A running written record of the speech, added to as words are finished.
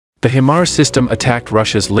The HIMARS system attacked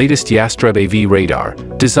Russia's latest Yastreb AV radar,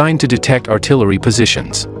 designed to detect artillery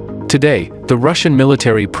positions. Today, the Russian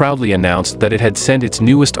military proudly announced that it had sent its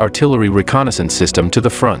newest artillery reconnaissance system to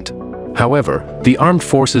the front. However, the armed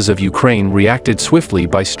forces of Ukraine reacted swiftly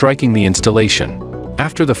by striking the installation.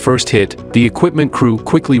 After the first hit, the equipment crew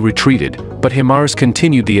quickly retreated, but HIMARS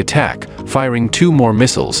continued the attack, firing 2 more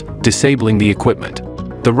missiles, disabling the equipment.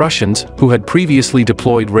 The Russians, who had previously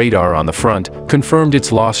deployed radar on the front, confirmed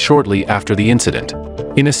its loss shortly after the incident.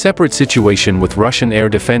 In a separate situation with Russian air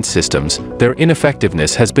defense systems, their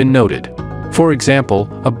ineffectiveness has been noted. For example,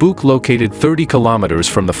 a Buk located 30 kilometers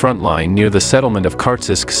from the front line near the settlement of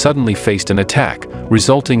Khartsisk suddenly faced an attack,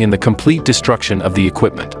 resulting in the complete destruction of the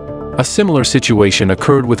equipment. A similar situation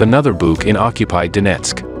occurred with another Buk in occupied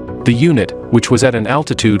Donetsk. The unit, which was at an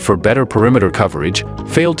altitude for better perimeter coverage,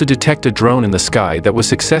 failed to detect a drone in the sky that was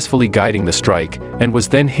successfully guiding the strike and was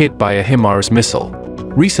then hit by a HIMARS missile.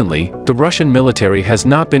 Recently, the Russian military has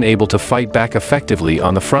not been able to fight back effectively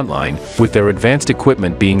on the front line, with their advanced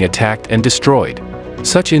equipment being attacked and destroyed.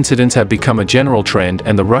 Such incidents have become a general trend,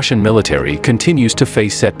 and the Russian military continues to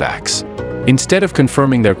face setbacks. Instead of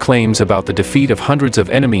confirming their claims about the defeat of hundreds of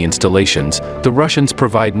enemy installations, the Russians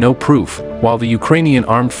provide no proof, while the Ukrainian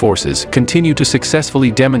Armed Forces continue to successfully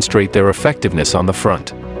demonstrate their effectiveness on the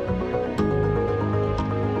front.